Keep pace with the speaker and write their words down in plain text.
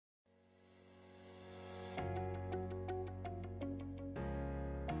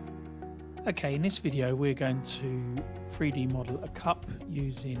Okay, in this video we're going to 3D model a cup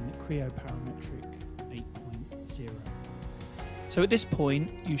using Creo Parametric 8.0. So at this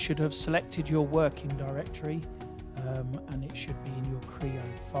point you should have selected your working directory and it should be in your Creo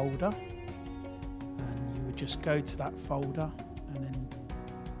folder, and you would just go to that folder and then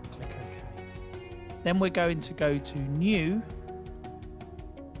click OK. Then we're going to go to New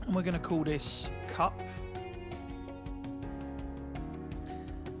and we're going to call this Cup.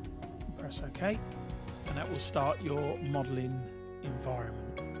 Press OK, and that will start your modeling environment.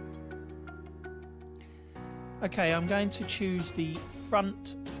 Okay, I'm going to choose the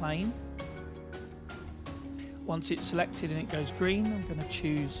front plane. Once it's selected and it goes green, I'm going to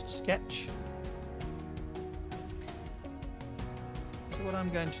choose Sketch. So what I'm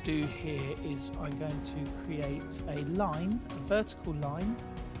going to do here is I'm going to create a line, a vertical line,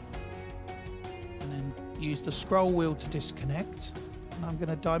 and then use the scroll wheel to disconnect. And I'm going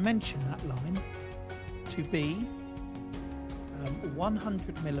to dimension that line to be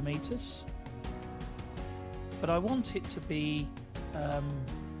 100 millimeters, but I want it to be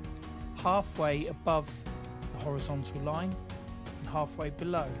halfway above the horizontal line and halfway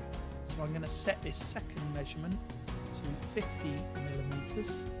below. So I'm going to set this second measurement to 50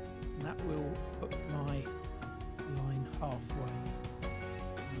 millimeters, and that will put my line halfway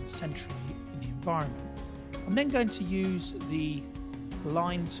centrally in the environment. I'm then going to use the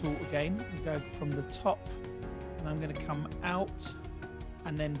line tool again and go from the top, and I'm going to come out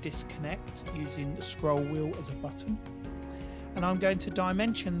and then disconnect using the scroll wheel as a button, and I'm going to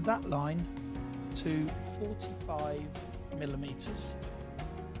dimension that line to 45 millimeters,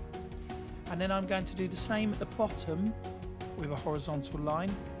 and then I'm going to do the same at the bottom with a horizontal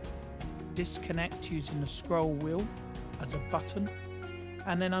line, disconnect using the scroll wheel as a button,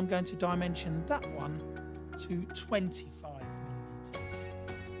 and then I'm going to dimension that one to 25 millimeters.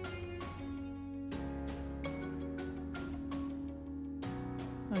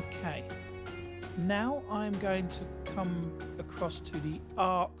 Okay, now I'm going to come across to the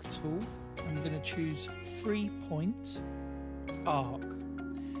arc tool. I'm going to choose 3-point arc.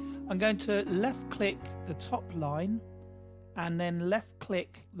 I'm going to left click the top line and then left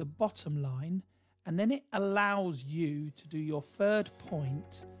click the bottom line, and then it allows you to do your third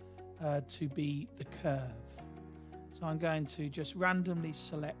point to be the curve. So I'm going to just randomly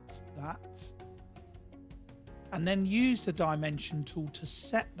select that and then use the dimension tool to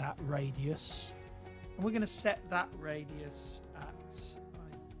set that radius, and we're going to set that radius at, I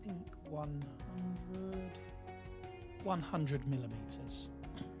think, 100 millimeters.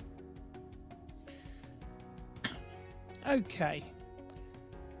 Okay,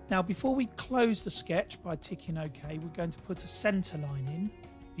 now before we close the sketch by ticking OK, we're going to put a center line in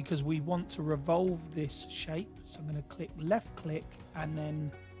because we want to revolve this shape. So I'm going to click left click and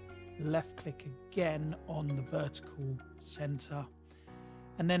then left click again on the vertical center,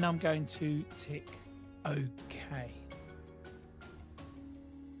 and then I'm going to tick OK.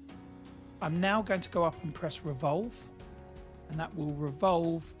 I'm now going to go up and press revolve, and that will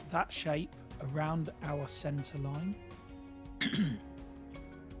revolve that shape around our center line.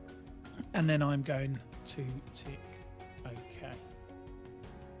 And then I'm going to tick OK.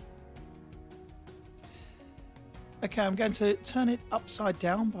 Okay, I'm going to turn it upside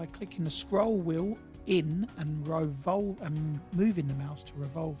down by clicking the scroll wheel in and revolve and moving the mouse to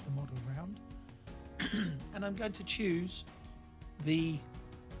revolve the model around. And I'm going to choose the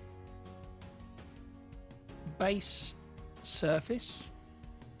base surface,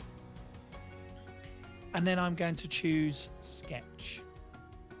 and then I'm going to choose sketch.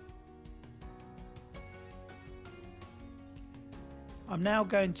 I'm now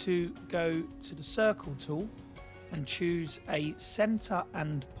going to go to the circle tool and choose a center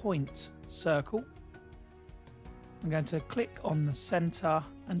and point circle. I'm going to click on the center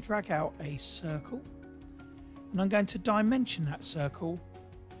and drag out a circle, and I'm going to dimension that circle,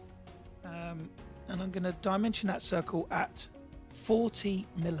 and I'm going to dimension that circle at 40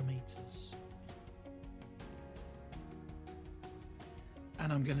 millimeters,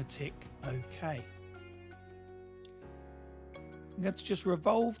 and I'm going to tick OK. I'm going to just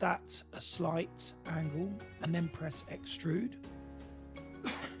revolve that a slight angle and then press extrude.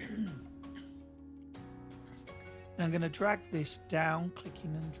 And I'm going to drag this down,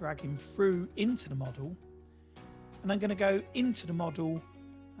 clicking and dragging through into the model, and I'm going to go into the model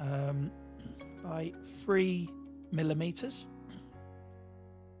by 3 millimeters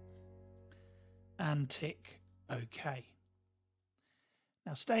and tick OK.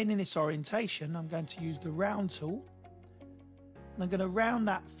 Now, staying in this orientation, I'm going to use the round tool, and I'm going to round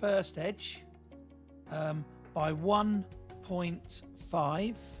that first edge by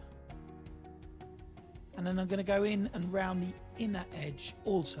 1.5 And then I'm going to go in and round the inner edge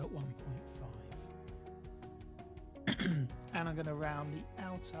also at 1.5. And I'm going to round the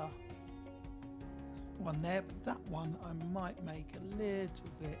outer one there, but that one I might make a little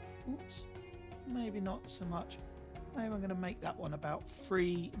bit, oops, maybe not so much. Maybe I'm going to make that one about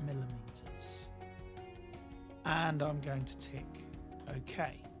 3 millimeters. And I'm going to tick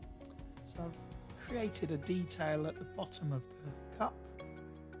OK. So I've created a detail at the bottom of the cup.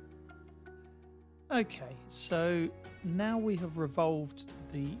 Okay, so now we have revolved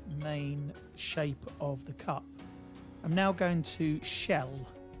the main shape of the cup. I'm now going to shell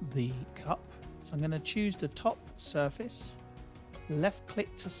the cup. So I'm going to choose the top surface, left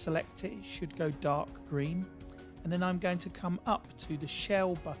click to select it, it should go dark green, and then I'm going to come up to the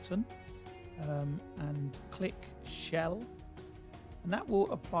shell button and click shell, and that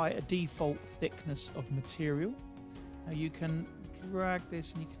will apply a default thickness of material. Now you can drag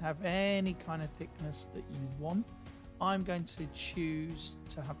this and you can have any kind of thickness that you want. I'm going to choose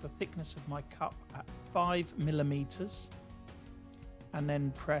to have the thickness of my cup at 5 millimeters and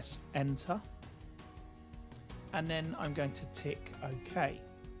then press enter, and then I'm going to tick OK.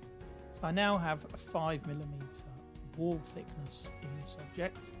 So I now have a 5 millimeter wall thickness in this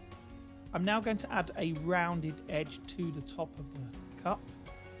object. I'm now going to add a rounded edge to the top of the cup.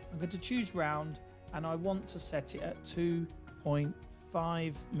 I'm going to choose round and I want to set it at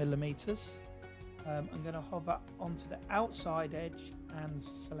 2.5 millimeters. I'm going to hover onto the outside edge and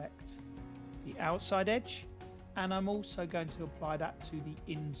select the outside edge, and I'm also going to apply that to the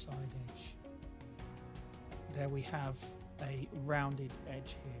inside edge. There we have a rounded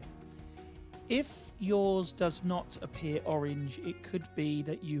edge here. If yours does not appear orange, it could be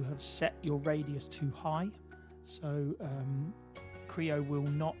that you have set your radius too high, so Creo will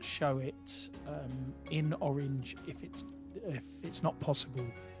not show it in orange if it's not possible.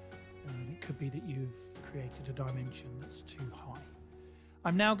 It could be that you've created a dimension that's too high.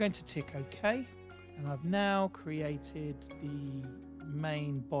 I'm now going to tick OK, and I've now created the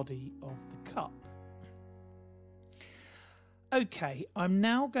main body of the cup. Okay, I'm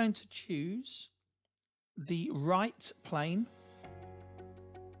now going to choose the right plane,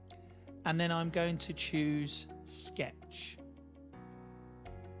 and then I'm going to choose sketch.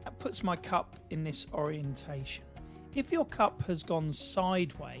 That puts my cup in this orientation. If your cup has gone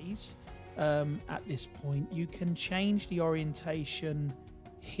sideways at this point, you can change the orientation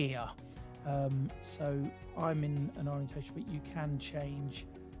here. So I'm in an orientation, but you can change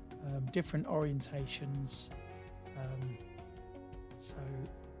different orientations. So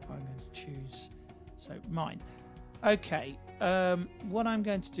I'm going to choose mine. Okay, what I'm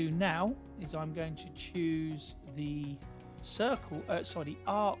going to do now is I'm going to choose the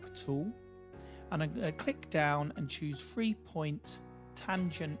arc tool, and I'm going to click down and choose 3-point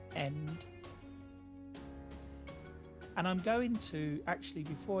tangent end. And I'm going to, actually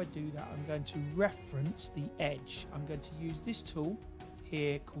before I do that, I'm going to reference the edge. I'm going to use this tool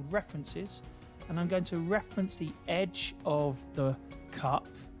here called references, and I'm going to reference the edge of the cup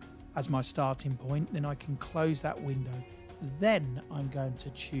as my starting point. Then I can close that window. Then I'm going to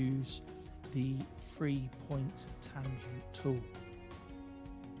choose the 3-point tangent tool.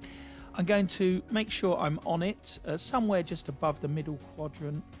 I'm going to make sure I'm on it somewhere just above the middle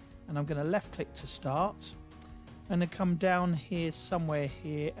quadrant, and I'm going to left click to start. I'm going to come down here somewhere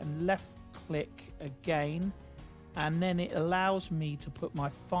here and left click again, and then it allows me to put my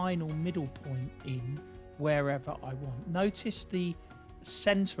final middle point in wherever I want. Notice the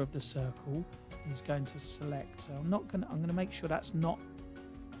center of the circle is going to select, so I'm going to make sure that's not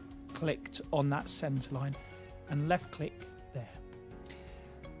clicked on that center line, and left click there.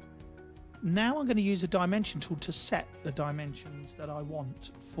 Now I'm going to use a dimension tool to set the dimensions that I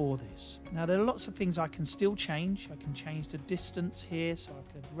want for this. Now there are lots of things I can still change. I can change the distance here, so I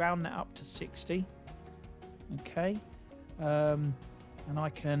could round that up to 60. Okay, and I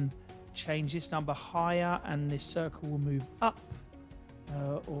can change this number higher and this circle will move up,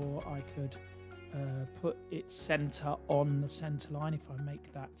 or I could put its center on the center line if I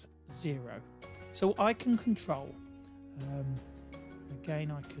make that 0. So I can control.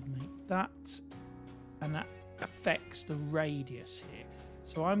 Again, I could make that, and that affects the radius here.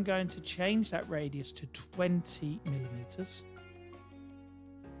 So I'm going to change that radius to 20 millimeters.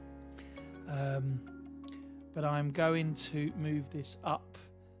 But I'm going to move this up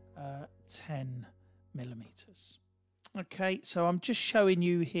 10 millimeters. Okay, so I'm just showing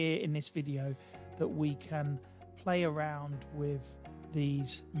you here in this video that we can play around with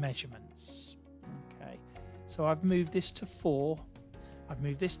these measurements. Okay, so I've moved this to 4. I've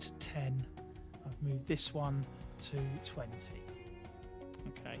moved this to 10. I've moved this one to 20.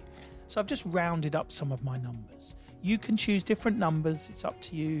 Okay, So I've just rounded up some of my numbers. You can choose different numbers, it's up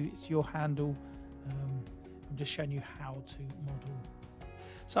to you, it's your handle. I'm just showing you how to model.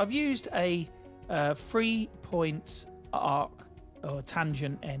 So I've used a 3-point arc or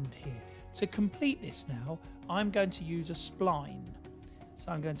tangent end here. To complete this now, I'm going to use a spline.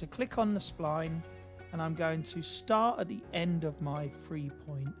 So I'm going to click on the spline and I'm going to start at the end of my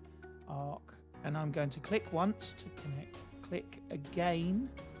 3-point arc, and I'm going to click once to connect, click again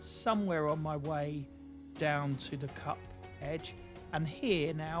somewhere on my way down to the cup edge, and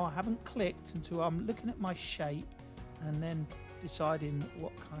here now I haven't clicked until I'm looking at my shape and then deciding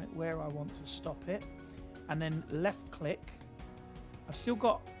where I want to stop it, and then left click.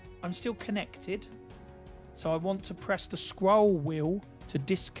 I'm still connected, so I want to press the scroll wheel to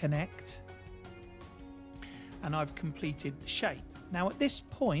disconnect, and I've completed the shape. Now at this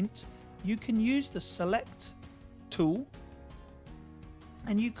point you can use the select tool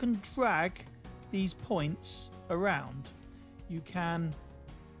and you can drag these points around. You can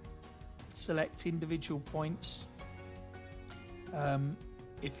select individual points.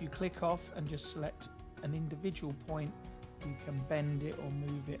 If you click off and just select an individual point, you can bend it or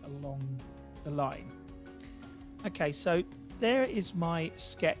move it along the line. Okay, so there is my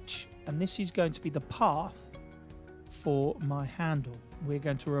sketch, and this is going to be the path for my handle. We're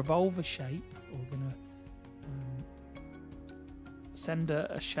going to revolve a shape, or we're going to send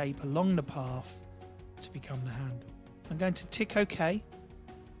a shape along the path to become the handle. I'm going to tick OK.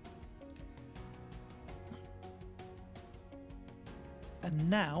 And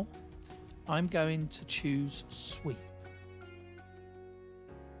now I'm going to choose sweep.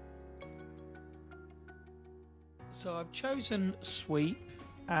 So I've chosen sweep,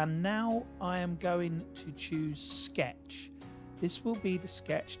 and now I am going to choose sketch. This will be the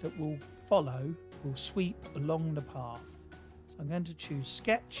sketch that will sweep along the path. So I'm going to choose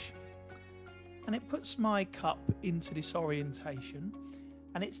sketch, and it puts my cup into this orientation,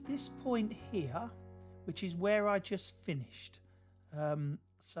 and it's this point here which is where I just finished.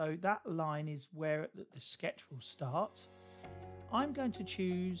 So that line is where the sketch will start. I'm going to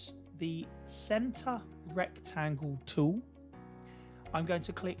choose the center rectangle tool. I'm going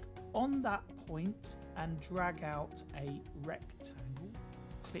to click on that point and drag out a rectangle.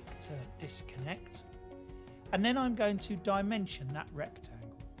 Click to disconnect, and then I'm going to dimension that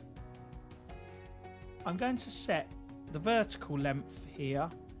rectangle. I'm going to set the vertical length here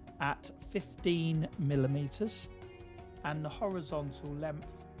at 15 millimeters and the horizontal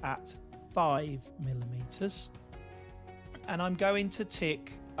length at 5 millimeters, and I'm going to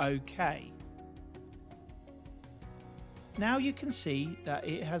tick OK. Now you can see that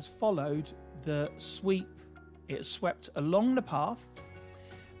it has followed the sweep. It swept along the path,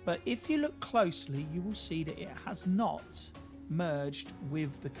 but if you look closely you will see that it has not merged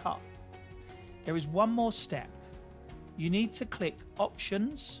with the cup. There is one more step. You need to click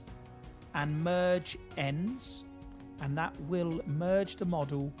Options and Merge Ends, and that will merge the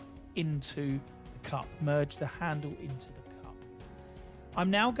model into the cup, merge the handle into the cup.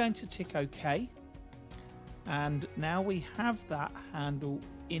 I'm now going to tick OK, and now we have that handle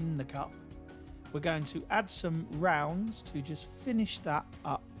in the cup. We're going to add some rounds to just finish that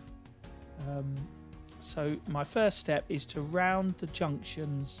up. So my first step is to round the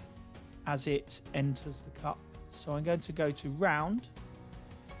junctions as it enters the cup. So I'm going to go to round,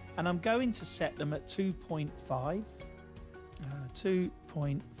 and I'm going to set them at 2.5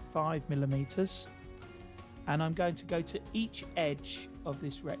 millimeters, and I'm going to go to each edge of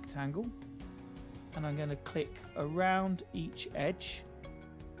this rectangle, and I'm going to click around each edge.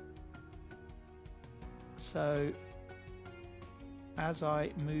 So as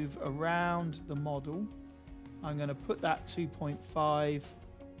I move around the model, I'm going to put that 2.5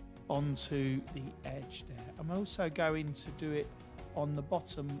 onto the edge there. I'm also going to do it on the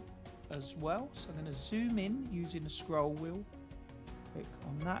bottom as well. So I'm going to zoom in using the scroll wheel, click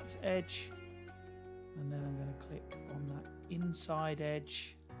on that edge, and then I'm going to click on that inside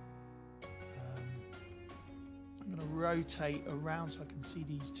edge. I'm going to rotate around so I can see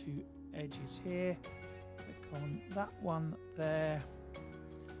these two edges here. Click on that one there,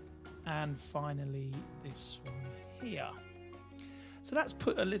 and finally this one here. So that's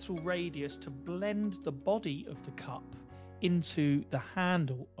put a little radius to blend the body of the cup into the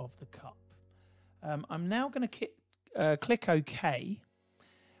handle of the cup. I'm now going to click OK,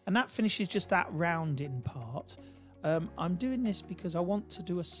 and that finishes just that rounding part. I'm doing this because I want to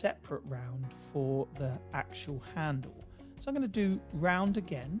do a separate round for the actual handle. So I'm going to do round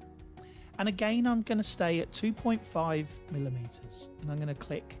again, and again I'm going to stay at 2.5 millimeters, and I'm going to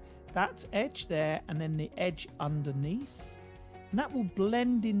click that edge there and then the edge underneath, and that will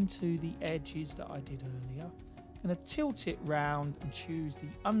blend into the edges that I did earlier. I'm going to tilt it round and choose the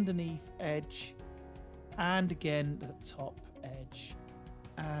underneath edge and again the top edge,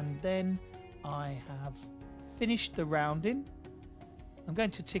 and then I have finished the rounding. I'm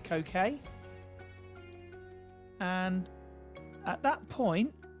going to tick OK, and at that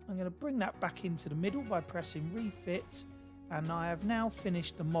point I'm going to bring that back into the middle by pressing refit, and I have now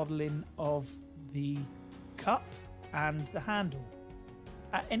finished the modelling of the cup and the handle.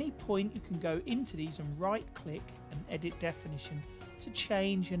 At any point you can go into these and right click and edit definition to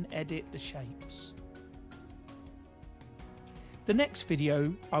change and edit the shapes. The next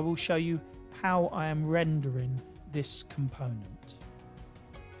video I will show you how I am rendering this component.